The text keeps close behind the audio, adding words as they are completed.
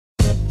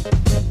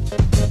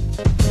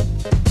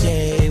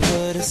They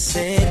would have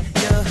said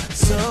you're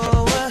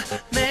so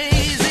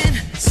amazing.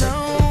 So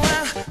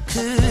how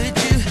could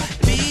you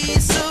be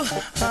so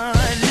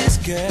heartless,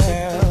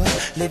 girl?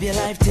 Live your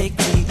life, take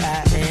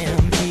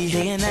T-I-M-E.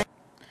 Day and night.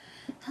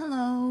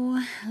 Hello,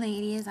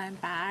 ladies. I'm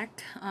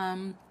back.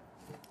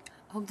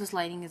 Hope this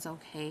lighting is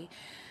okay.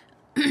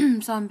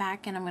 So I'm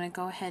back, and I'm gonna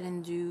go ahead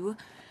and do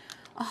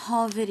a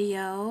haul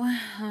video.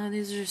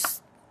 These are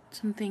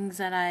some things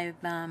that I've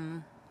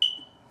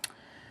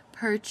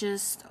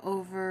purchased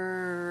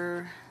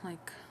over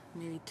like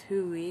maybe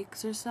 2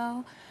 weeks or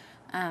so.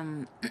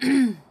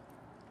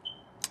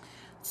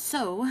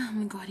 So I'm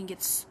gonna go ahead and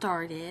get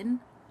started.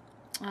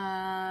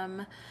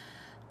 I'll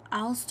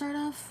start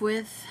off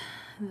with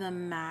the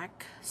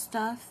MAC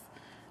stuff.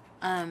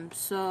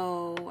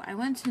 So I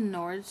went to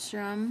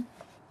Nordstrom.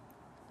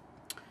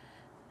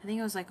 I think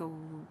it was like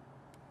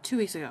 2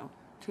 weeks ago.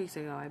 2 weeks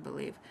ago, I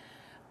believe.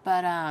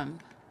 But I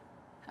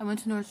went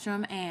to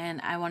Nordstrom,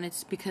 and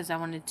because I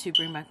wanted to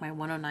bring back my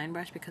 109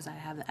 brush because I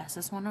have the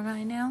SS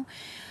 109 now.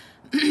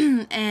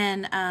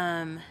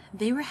 And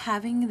they were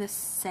having this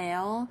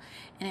sale,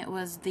 and it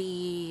was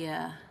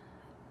the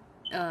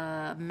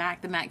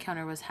MAC. The MAC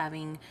counter was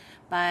having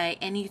buy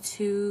any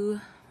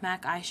 2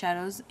 MAC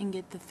eyeshadows and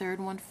get the 3rd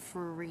one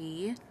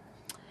free.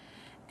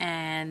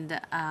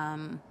 And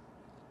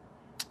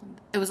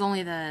it was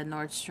only the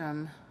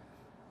Nordstrom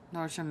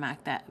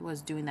MAC that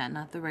was doing that,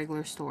 not the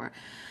regular store.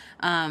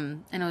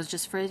 And it was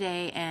just for a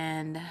day,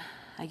 and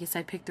I guess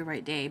I picked the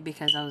right day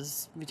because I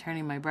was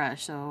returning my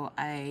brush, so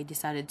I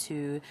decided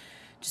to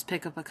just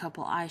pick up a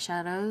couple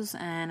eyeshadows,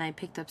 and I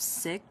picked up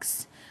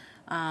 6.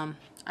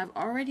 I've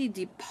already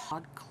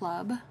Pod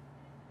Club.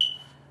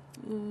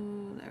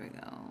 Ooh, there we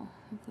go.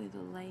 Hopefully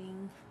the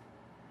lighting.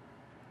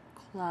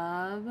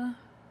 Club.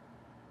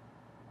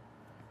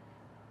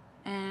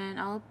 And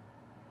I'll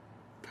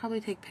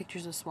probably take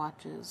pictures of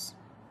swatches.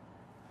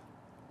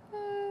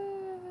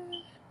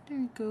 There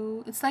we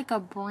go. It's like a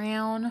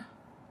brown,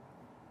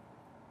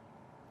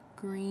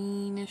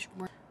 greenish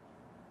brown,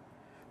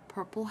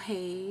 purple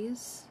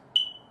haze.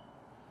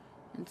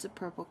 It's a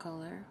purple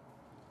color.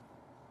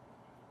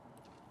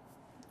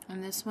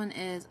 And this one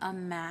is a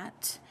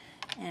matte,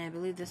 and I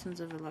believe this one's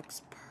a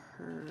Velux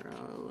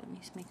Pearl. Let me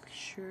just make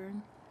sure.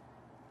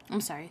 I'm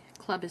sorry,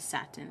 Club is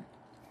satin.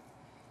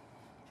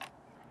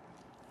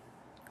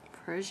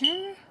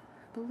 Persian,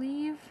 I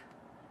believe.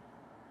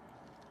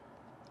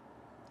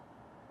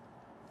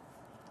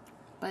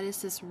 But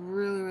it's this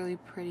really, really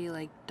pretty,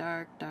 like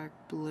dark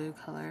blue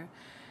color.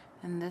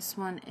 And this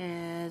one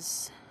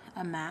is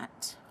a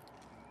matte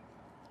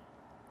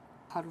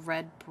called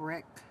Red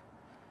Brick.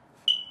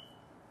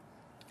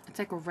 It's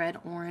like a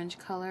red-orange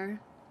color.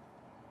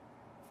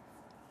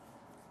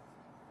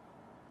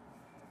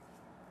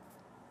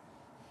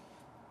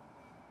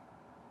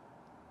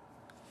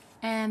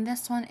 And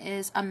this one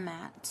is a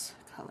matte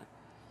color.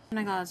 And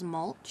I got is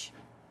Mulch.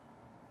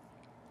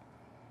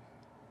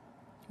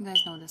 You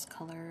guys know this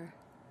color.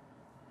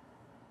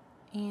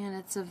 And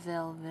it's a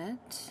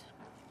velvet.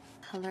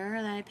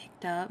 Color that I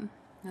picked up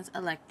is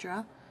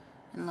Electra.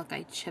 And look,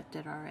 I chipped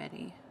it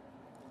already.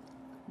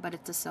 But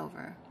it's a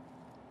silver.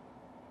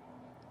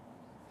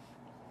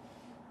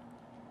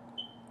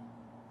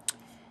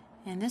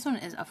 And this one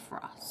is a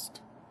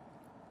Frost.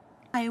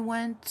 I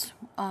went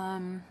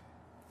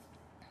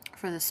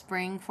for the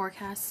spring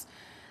forecast.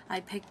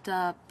 I picked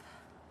up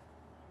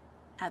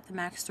at the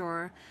MAC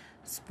store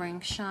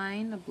Spring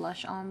Shine, the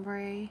blush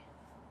ombre.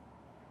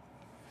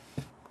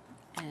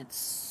 And it's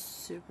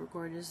super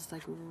gorgeous. It's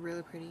like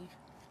really pretty.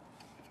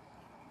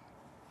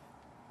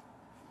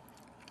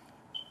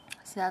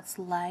 So that's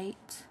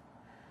light.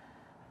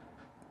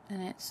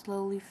 And it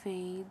slowly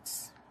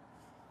fades.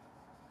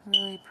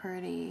 Really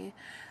pretty.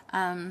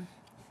 The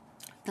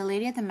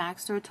lady at the MAC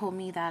store told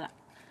me that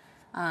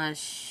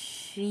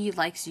she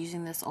likes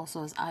using this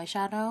also as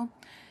eyeshadow,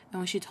 and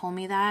when she told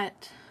me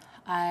that,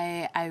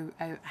 I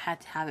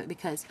had to have it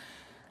because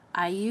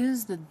I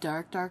use the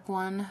dark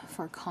one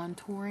for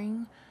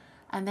contouring,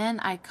 and then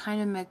I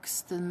kind of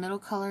mix the middle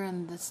color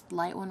and this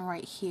light one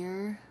right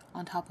here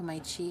on top of my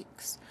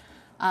cheeks.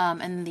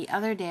 And the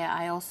other day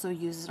I also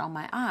use it on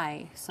my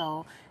eye.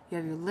 So you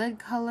have your lid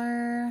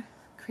color,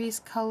 crease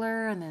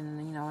color, and then,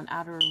 you know, an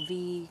outer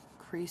V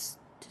crease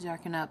to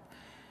darken up.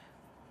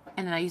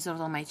 And then I use it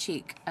on my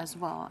cheek as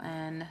well.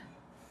 And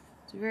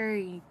it's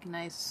very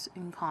nice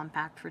and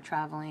compact for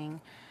traveling.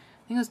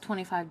 I think it was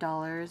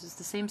 $25. It's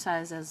the same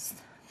size as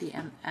the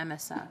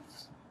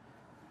MSFs.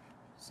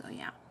 So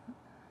yeah.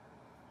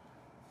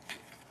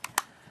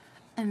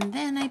 And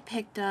then I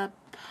picked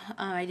up,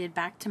 I did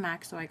back to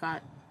MAC, so I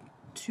got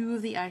 2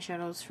 of the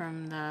eyeshadows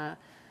from the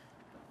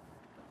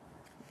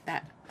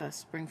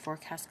spring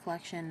forecast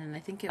collection, and I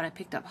think I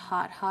picked up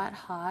Hot.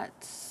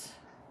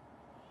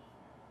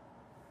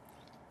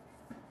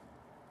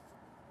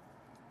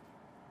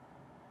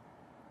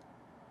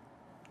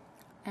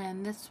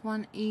 And this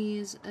one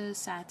is a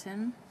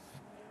satin.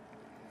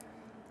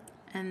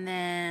 And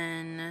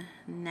then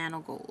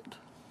Nano Gold,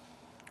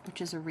 which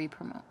is a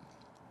re-promote.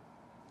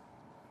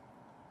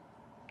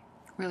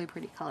 Really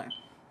pretty color.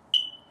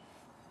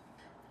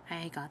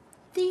 I got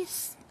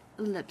this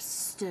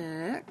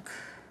lipstick,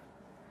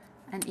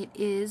 and it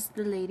is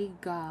the Lady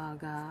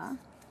Gaga.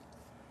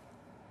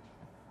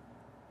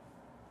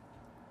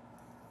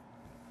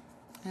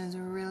 It's a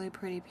really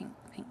pretty pink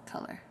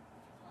color.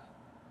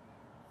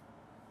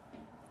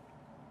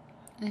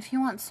 And if you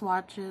want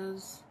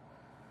swatches,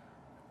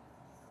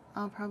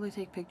 I'll probably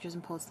take pictures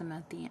and post them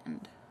at the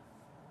end.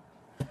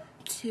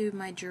 To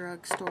my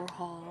drugstore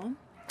haul.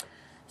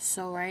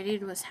 So Rite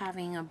Aid was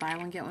having a buy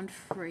one get one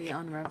free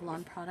on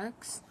Revlon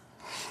products.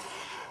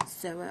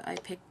 So I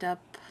picked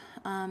up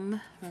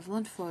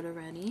Revlon Photo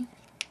Ready.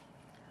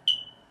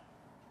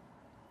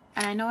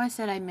 And I know I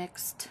said I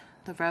mixed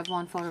the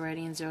Revlon Photo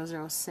Ready in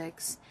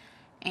 006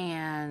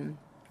 and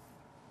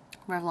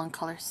Revlon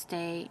Color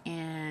Stay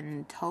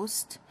and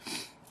Toast.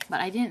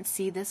 But I didn't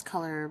see this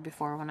color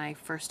before when I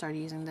first started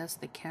using this,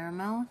 the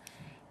caramel.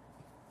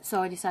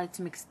 So I decided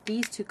to mix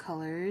these two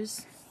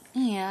colors,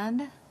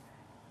 and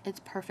it's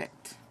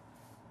perfect.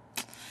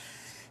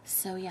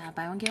 So yeah,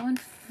 buy one get one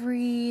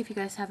free. If you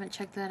guys haven't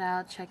checked that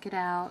out, check it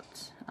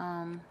out.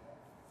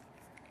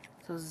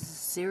 So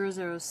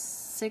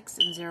 006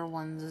 and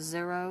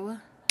 010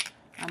 are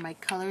my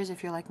colors.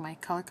 If you're like my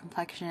color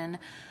complexion,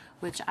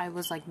 which I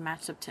was like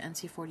matched up to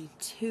NC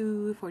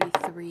 42,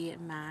 43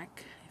 at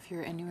MAC, if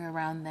you're anywhere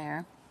around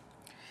there.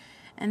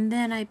 And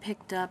then I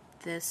picked up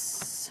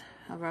this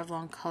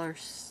Revlon Color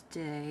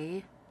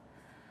Stay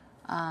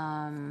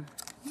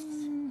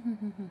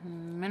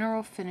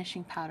mineral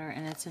finishing powder,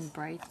 and it's in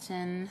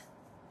Brighton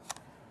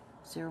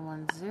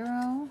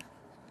 010.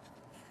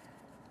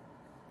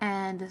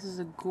 And this is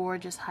a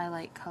gorgeous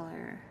highlight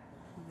color.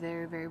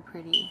 Very, very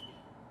pretty.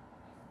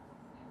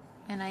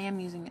 And I am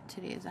using it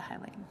today as a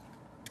highlight.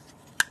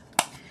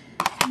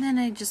 And then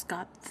I just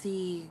got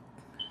the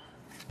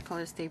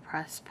Color Stay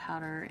pressed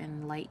powder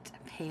in light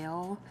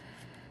pale.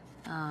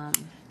 And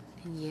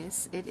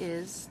yes, it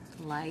is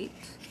light,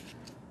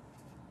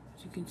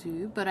 as you can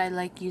see, but I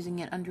like using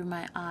it under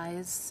my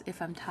eyes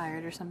if I'm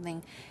tired or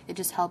something. It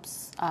just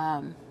helps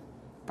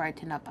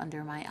brighten up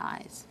under my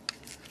eyes.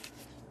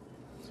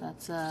 So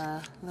that's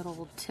a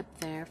little tip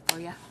there for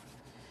you.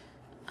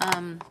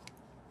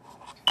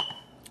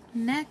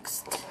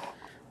 Next,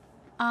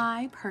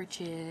 I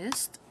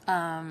purchased,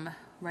 Rite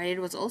Aid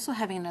was also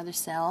having another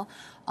sale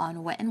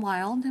on Wet n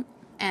Wild,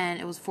 and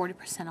it was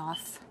 40%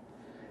 off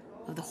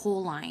of the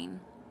whole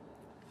line.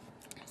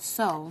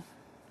 So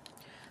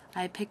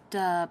I picked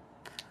up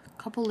a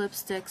couple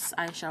lipsticks,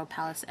 eyeshadow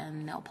palettes,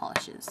 and nail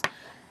polishes.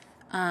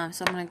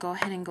 So I'm going to go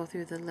ahead and go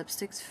through the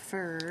lipsticks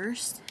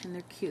first. And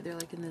they're cute. They're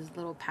like in these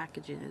little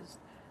packages.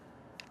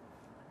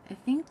 I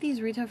think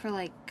these retail for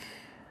like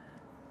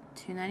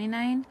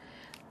 $2.99.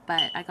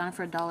 But I got them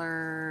for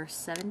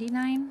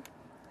 $1.79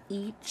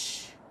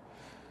 each.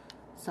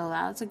 So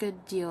that's a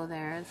good deal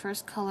there. The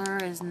first color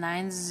is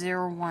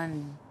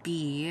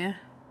 901B.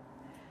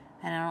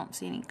 And I don't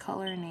see any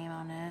color name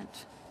on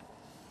it.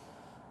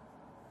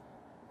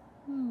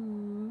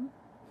 Ooh.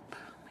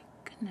 Oh my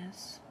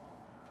goodness.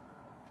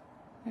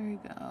 There we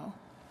go.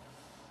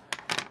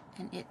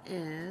 And it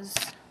is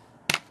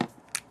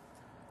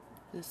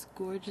this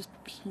gorgeous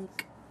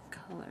pink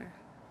color.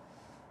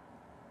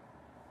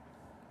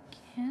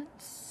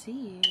 Can't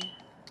see.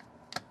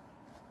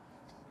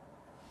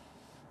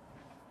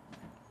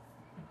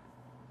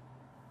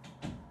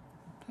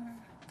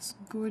 It's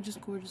gorgeous,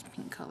 gorgeous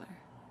pink color.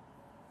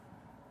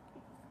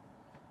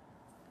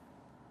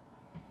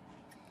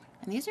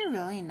 And these are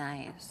really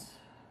nice.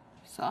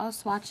 So I'll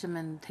swatch them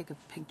and take a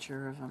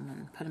picture of them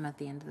and put them at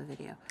the end of the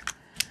video.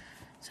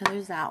 So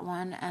there's that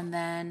one. And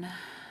then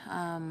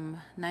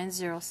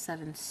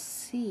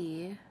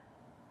 907C.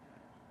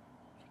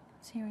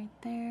 See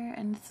right there.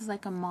 And this is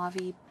like a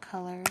mauve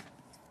color.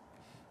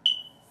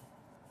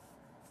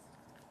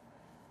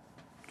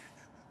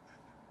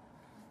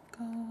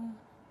 Go.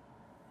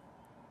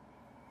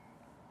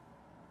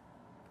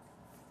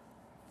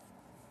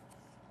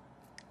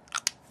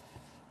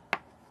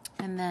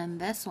 And then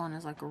this one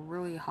is like a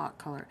really hot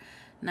color,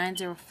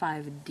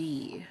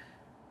 905D.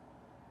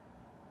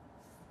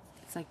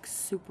 It's like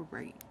super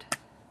bright.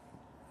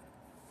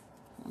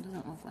 Well, it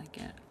doesn't look like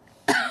it.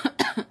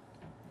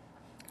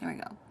 There we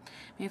go.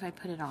 Maybe if I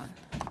put it on.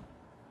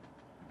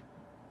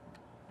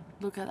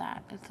 Look at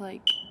that. It's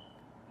like,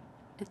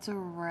 it's a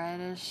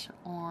reddish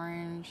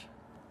orange.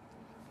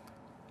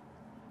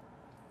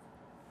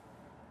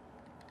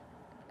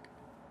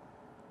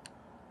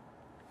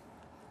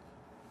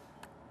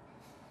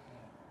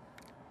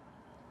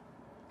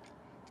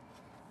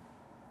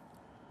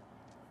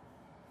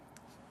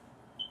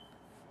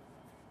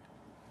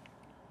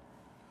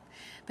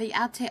 But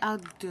yeah, I'll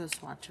do a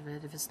swatch of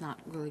it if it's not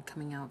really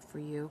coming out for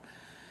you.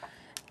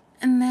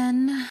 And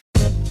then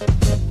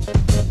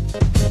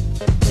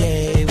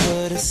Jay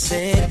would have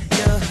said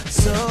you're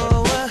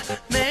so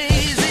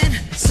amazing.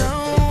 So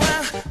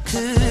how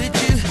could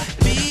you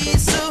be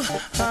so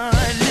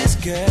heartless,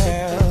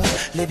 girl?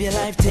 Live your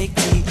life, take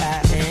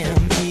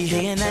T-I-M-E.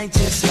 Day and night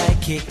just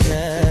like it,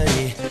 'cause